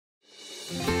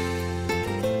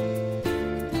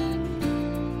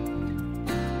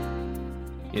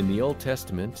In the Old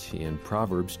Testament, in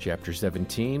Proverbs chapter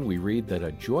 17, we read that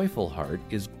a joyful heart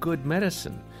is good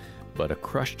medicine, but a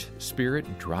crushed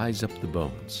spirit dries up the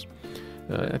bones.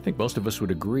 I think most of us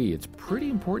would agree it's pretty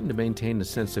important to maintain a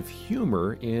sense of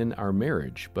humor in our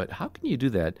marriage, but how can you do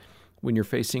that when you're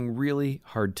facing really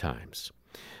hard times?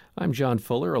 I'm John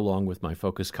Fuller, along with my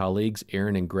Focus colleagues,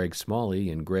 Aaron and Greg Smalley.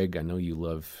 And Greg, I know you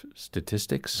love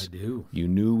statistics. I do. You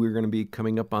knew we were going to be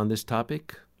coming up on this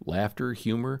topic, laughter,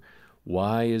 humor.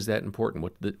 Why is that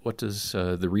important? What does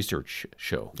the research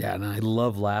show? Yeah, and I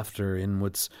love laughter. And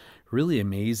what's really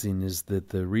amazing is that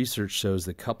the research shows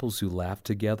that couples who laugh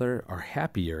together are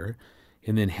happier,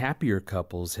 and then happier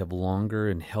couples have longer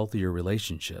and healthier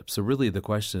relationships. So really the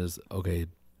question is, okay,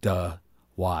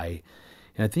 why?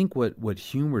 And I think what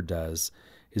humor does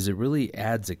is it really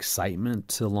adds excitement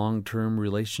to long-term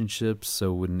relationships.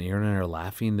 So when Aaron and I are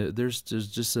laughing, there's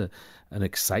just an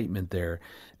excitement there,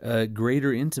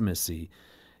 greater intimacy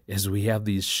as we have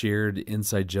these shared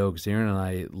inside jokes. Aaron and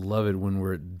I love it when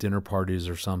we're at dinner parties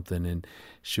or something, and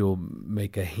she'll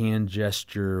make a hand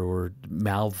gesture or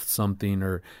mouth something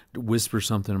or whisper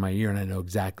something in my ear, and I know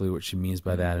exactly what she means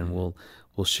by that, and we'll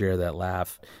share that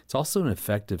laugh. It's also an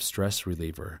effective stress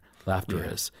reliever,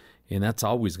 laughter is. And that's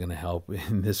always going to help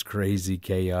in this crazy,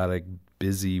 chaotic,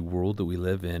 busy world that we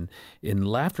live in. And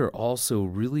laughter also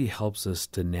really helps us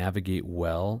to navigate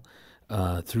well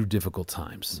through difficult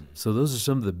times. So those are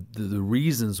some of the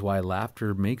reasons why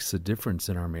laughter makes a difference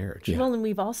in our marriage. Yeah. Well, and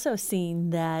we've also seen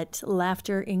that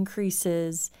laughter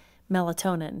increases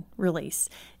melatonin release.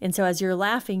 And so as you're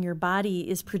laughing, your body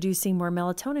is producing more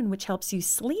melatonin, which helps you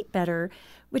sleep better,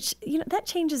 which, that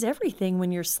changes everything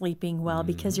when you're sleeping well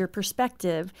because your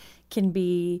perspective can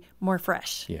be more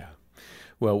fresh. Yeah.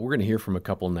 Well, we're going to hear from a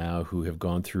couple now who have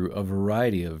gone through a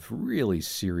variety of really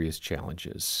serious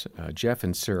challenges. Jeff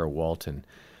and Sarah Walton.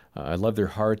 I love their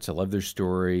hearts. I love their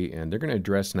story. And they're going to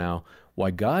address now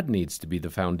why God needs to be the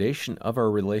foundation of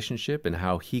our relationship and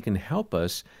how he can help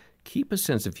us keep a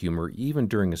sense of humor even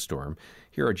during a storm.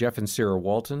 Here are Jeff and Sarah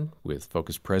Walton with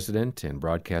Focus President and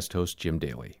broadcast host Jim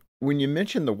Daly. When you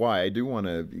mention the why, I do want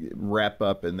to wrap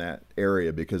up in that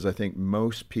area because I think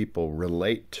most people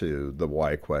relate to the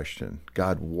why question.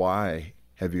 God, why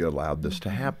have you allowed this to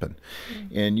happen?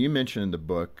 And you mentioned in the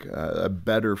book, a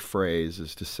better phrase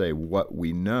is to say what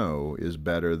we know is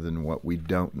better than what we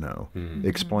don't know.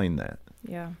 Explain that.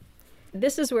 Yeah.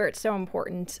 This is where it's so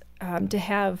important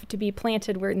to be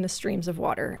planted where in the streams of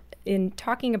water. In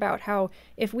talking about how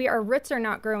if our roots are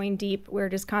not growing deep, we're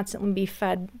just constantly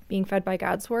being fed by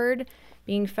God's word,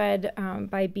 being fed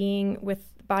by being with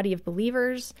the body of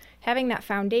believers, having that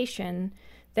foundation,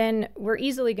 then we're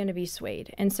easily going to be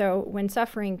swayed. And so when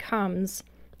suffering comes,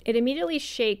 it immediately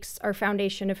shakes our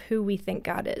foundation of who we think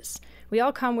God is. We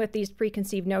all come with these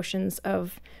preconceived notions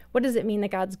of what does it mean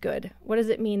that God's good? What does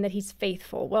it mean that he's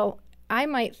faithful? Well, I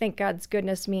might think God's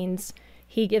goodness means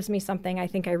he gives me something I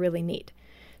think I really need.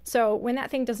 So when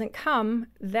that thing doesn't come,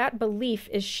 that belief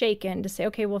is shaken to say,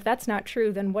 okay, well, if that's not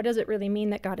true, then what does it really mean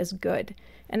that God is good?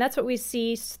 And that's what we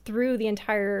see through the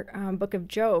entire book of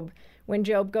Job, when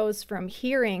Job goes from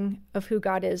hearing of who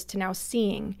God is to now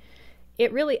seeing.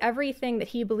 It really, everything that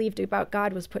he believed about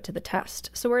God was put to the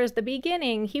test. So whereas the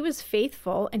beginning, he was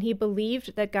faithful and he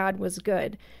believed that God was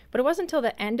good. But it wasn't until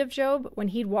the end of Job when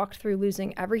he'd walked through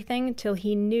losing everything till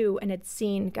he knew and had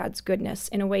seen God's goodness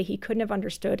in a way he couldn't have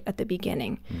understood at the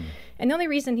beginning. And the only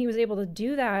reason he was able to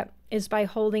do that is by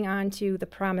holding on to the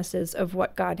promises of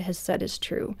what God has said is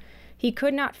true. He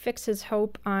could not fix his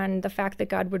hope on the fact that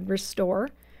God would restore,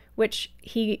 which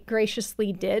he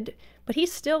graciously did, but he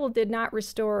still did not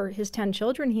restore his 10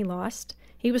 children he lost.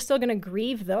 He was still going to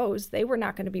grieve those. They were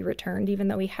not going to be returned, even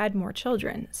though he had more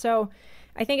children. So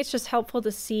I think it's just helpful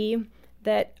to see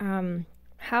that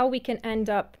how we can end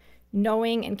up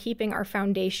knowing and keeping our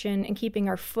foundation and keeping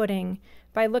our footing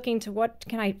by looking to what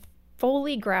can I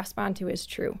fully grasp onto is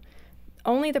true.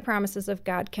 Only the promises of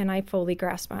God can I fully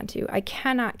grasp onto. I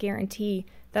cannot guarantee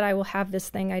that I will have this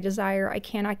thing I desire. I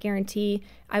cannot guarantee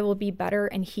I will be better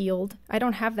and healed. I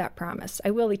don't have that promise.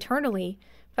 I will eternally,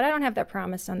 but I don't have that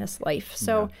promise on this life.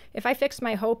 So if I fix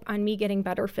my hope on me getting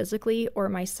better physically or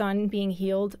my son being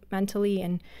healed mentally,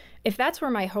 and if that's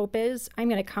where my hope is, I'm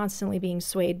going to constantly being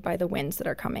swayed by the winds that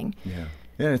are coming. Yeah,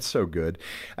 it's so good.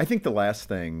 I think the last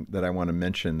thing that I want to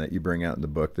mention that you bring out in the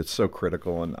book that's so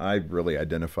critical and I really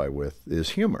identify with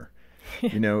is humor.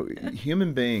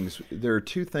 Human beings, there are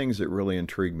two things that really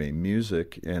intrigue me,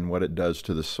 music and what it does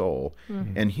to the soul,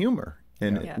 and humor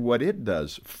and what it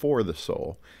does for the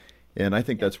soul. And I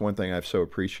think that's one thing I've so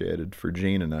appreciated for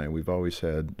Jean and I. We've always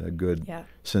had a good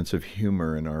sense of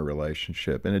humor in our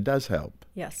relationship, and it does help.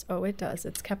 Yes. Oh, it does.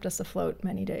 It's kept us afloat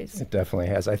many days. It definitely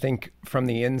has. I think from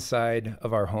the inside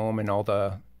of our home and all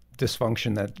the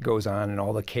dysfunction that goes on and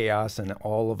all the chaos and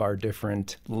all of our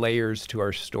different layers to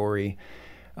our story,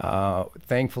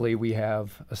 thankfully we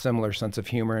have a similar sense of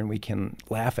humor, and we can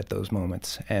laugh at those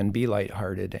moments and be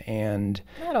lighthearted. And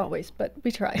not always, but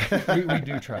we try. we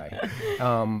do try.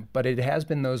 But it has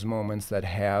been those moments that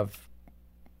have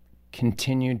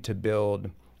continued to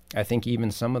build, I think,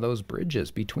 even some of those bridges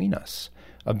between us,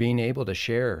 of being able to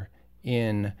share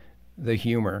in the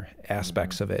humor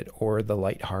aspects of it or the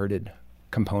lighthearted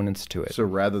components to it. So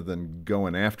rather than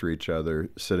going after each other,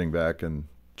 sitting back and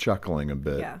chuckling a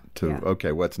bit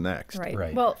okay, what's next?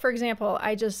 Right. Well, for example,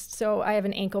 I have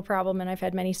an ankle problem, and I've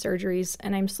had many surgeries,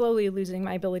 and I'm slowly losing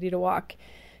my ability to walk.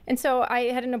 And so I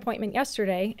had an appointment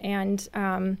yesterday and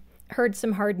heard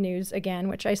some hard news again,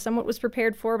 which I somewhat was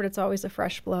prepared for, but it's always a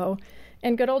fresh blow.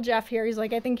 And good old Jeff here, he's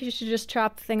like, I think you should just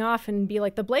chop the thing off and be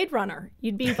like the Blade Runner.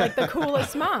 You'd be like the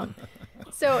coolest mom.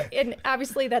 So, and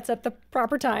obviously that's at the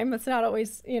proper time. It's not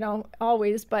always,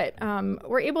 always, but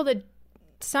we're able to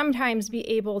sometimes be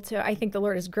able to, I think the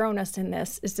Lord has grown us in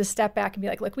this, is to step back and be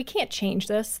like, look, we can't change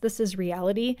this. This is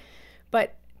reality.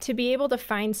 But to be able to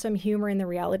find some humor in the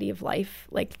reality of life,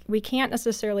 like we can't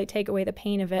necessarily take away the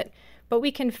pain of it, but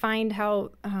we can find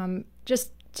how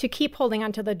just to keep holding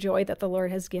on to the joy that the Lord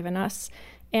has given us.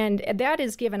 And that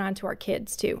is given onto our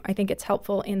kids too. I think it's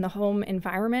helpful in the home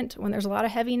environment when there's a lot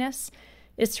of heaviness,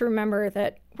 is to remember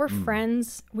that we're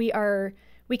friends. We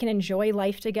can enjoy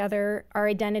life together. Our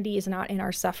identity is not in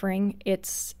our suffering.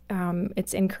 It's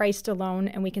in Christ alone,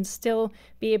 and we can still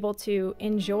be able to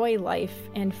enjoy life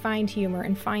and find humor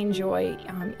and find joy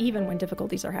even when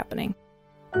difficulties are happening.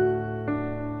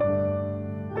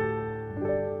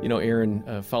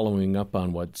 Aaron, following up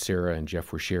on what Sarah and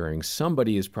Jeff were sharing,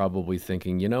 somebody is probably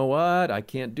thinking, you know what, I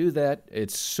can't do that.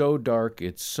 It's so dark.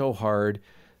 It's so hard.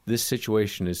 This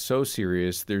situation is so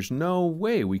serious. There's no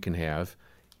way we can have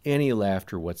any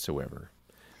laughter whatsoever.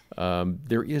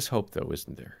 There is hope, though,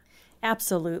 isn't there?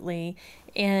 Absolutely.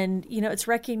 And, it's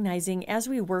recognizing as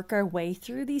we work our way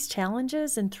through these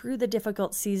challenges and through the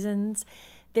difficult seasons,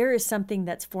 there is something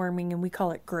that's forming, and we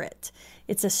call it grit.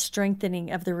 It's a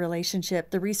strengthening of the relationship.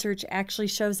 The research actually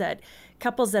shows that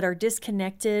couples that are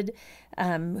disconnected,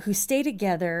 who stay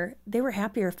together, they were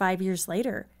happier 5 years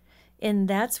later. And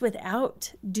that's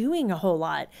without doing a whole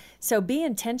lot. So be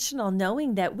intentional,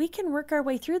 knowing that we can work our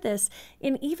way through this.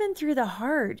 And even through the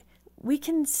hard, we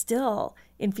can still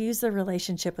infuse the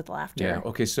relationship with laughter. Yeah.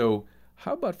 Okay. So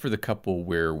how about for the couple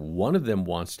where one of them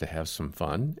wants to have some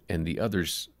fun and the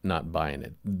other's not buying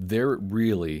it? They're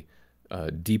really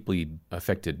deeply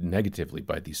affected negatively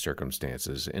by these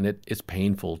circumstances. And it's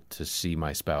painful to see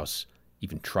my spouse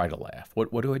even try to laugh.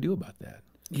 What do I do about that?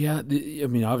 Yeah,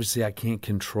 obviously I can't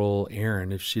control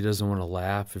Erin if she doesn't want to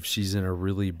laugh, if she's in a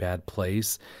really bad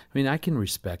place. I can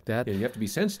respect that. Yeah, you have to be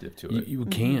sensitive to it. You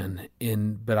can,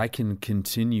 but I can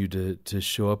continue to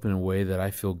show up in a way that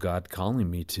I feel God calling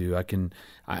me to. In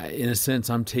a sense,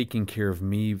 I'm taking care of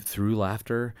me through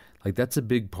laughter. Like, that's a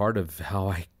big part of how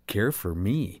I care for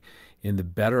me. And the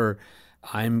better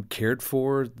I'm cared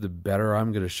for, the better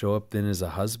I'm going to show up then as a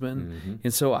husband. Mm-hmm.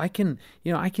 And so I can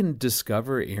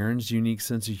discover Erin's unique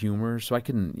sense of humor. So I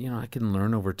can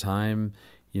learn over time.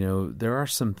 There are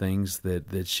some things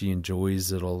that she enjoys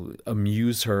that'll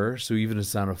amuse her. So even if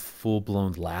it's not a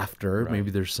full-blown laughter, right,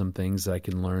 maybe there's some things that I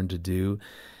can learn to do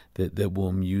that will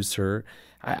amuse her.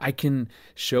 I can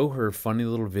show her funny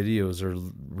little videos or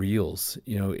reels.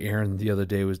 Erin the other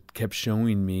day kept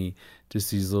showing me just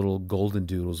these little golden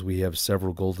doodles. We have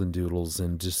several golden doodles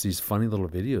and just these funny little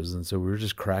videos. And so we were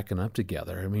just cracking up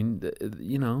together.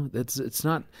 It's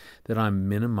not that I'm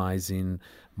minimizing,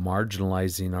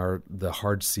 marginalizing the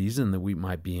hard season that we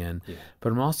might be in,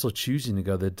 but I'm also choosing to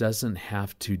go that doesn't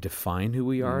have to define who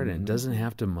we are, and it doesn't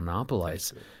have to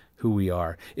monopolize who we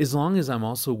are. As long as I'm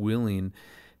also willing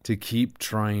to keep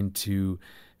trying to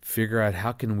figure out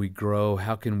how can we grow,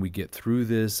 how can we get through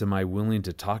this? Am I willing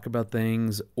to talk about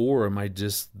things, or am I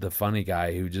just the funny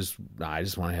guy who I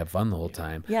just want to have fun the whole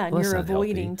time? Yeah, and you're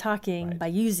avoiding talking by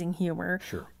using humor.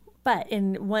 Sure. But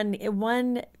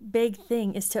one big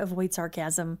thing is to avoid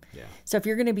sarcasm. Yeah. So if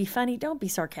you're going to be funny, don't be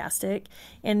sarcastic.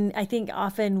 And I think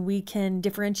often we can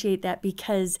differentiate that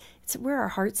because it's where our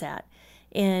heart's at.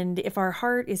 And if our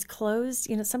heart is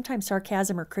closed, sometimes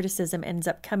sarcasm or criticism ends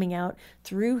up coming out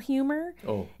through humor.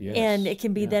 Oh, yes. And it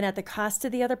can be then at the cost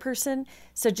of the other person.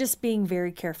 So just being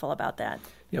very careful about that.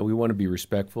 Yeah, we want to be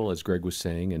respectful, as Greg was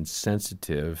saying, and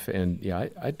sensitive. And yeah,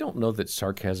 I don't know that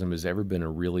sarcasm has ever been a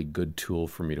really good tool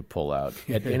for me to pull out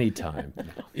at any time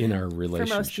in our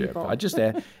relationship. people. I just,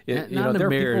 Not in the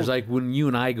marriage, like when you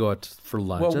and I go out for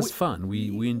lunch. Well, that's fun.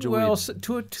 We enjoy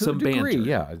to a some degree,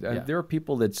 banter. yeah. There are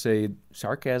people that say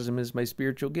sarcasm is my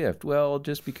spiritual gift. Well,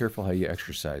 just be careful how you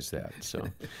exercise that. So,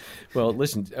 well,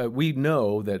 listen, we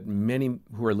know that many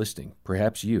who are listening,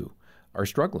 perhaps you, are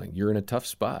struggling. You're in a tough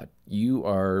spot. You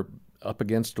are up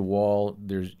against a wall.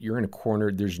 You're in a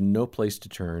corner. There's no place to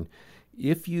turn.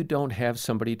 If you don't have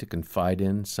somebody to confide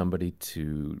in, somebody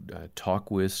to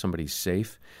talk with, somebody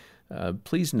safe,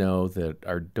 please know that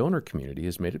our donor community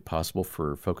has made it possible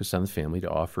for Focus on the Family to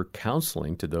offer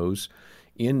counseling to those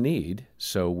in need.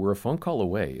 So we're a phone call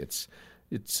away. It's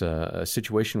a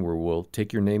situation where we'll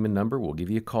take your name and number, we'll give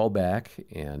you a call back,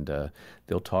 and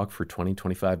they'll talk for 20,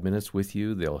 25 minutes with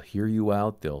you. They'll hear you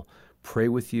out. They'll pray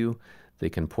with you. They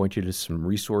can point you to some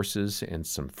resources and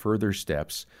some further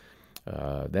steps.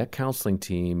 That counseling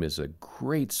team is a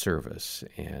great service,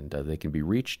 and they can be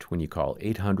reached when you call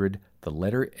 800, the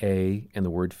letter A, and the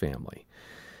word family.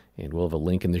 And we'll have a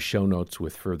link in the show notes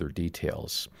with further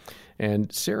details.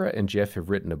 And Sarah and Jeff have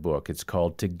written a book. It's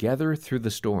called Together Through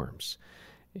the Storms.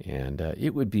 And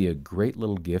it would be a great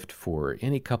little gift for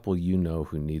any couple you know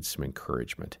who needs some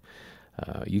encouragement.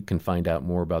 You can find out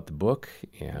more about the book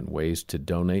and ways to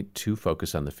donate to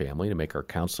Focus on the Family to make our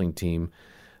counseling team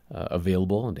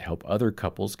available and to help other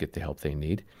couples get the help they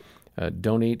need.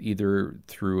 Donate either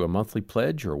through a monthly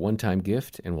pledge or a one-time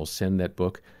gift, and we'll send that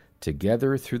book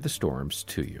Together Through the Storms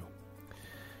to you.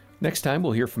 Next time,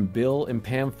 we'll hear from Bill and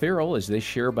Pam Farrell as they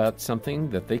share about something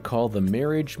that they call the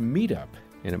Marriage Meetup.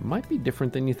 And it might be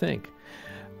different than you think.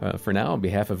 For now, on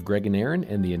behalf of Greg and Aaron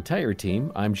and the entire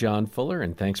team, I'm John Fuller,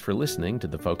 and thanks for listening to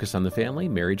the Focus on the Family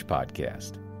Marriage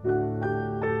Podcast.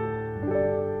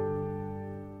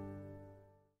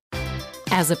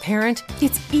 As a parent,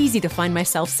 it's easy to find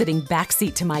myself sitting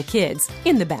backseat to my kids,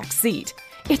 in the back seat.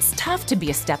 It's tough to be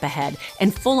a step ahead,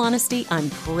 and full honesty, I'm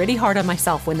pretty hard on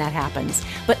myself when that happens.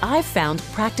 But I've found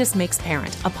Practice Makes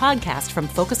Parent, a podcast from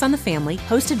Focus on the Family,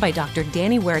 hosted by Dr.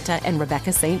 Danny Huerta and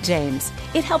Rebecca St. James.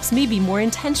 It helps me be more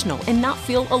intentional and not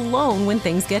feel alone when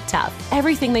things get tough.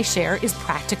 Everything they share is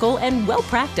practical and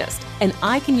well-practiced, and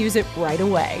I can use it right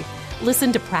away.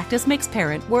 Listen to Practice Makes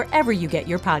Parent wherever you get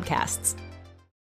your podcasts.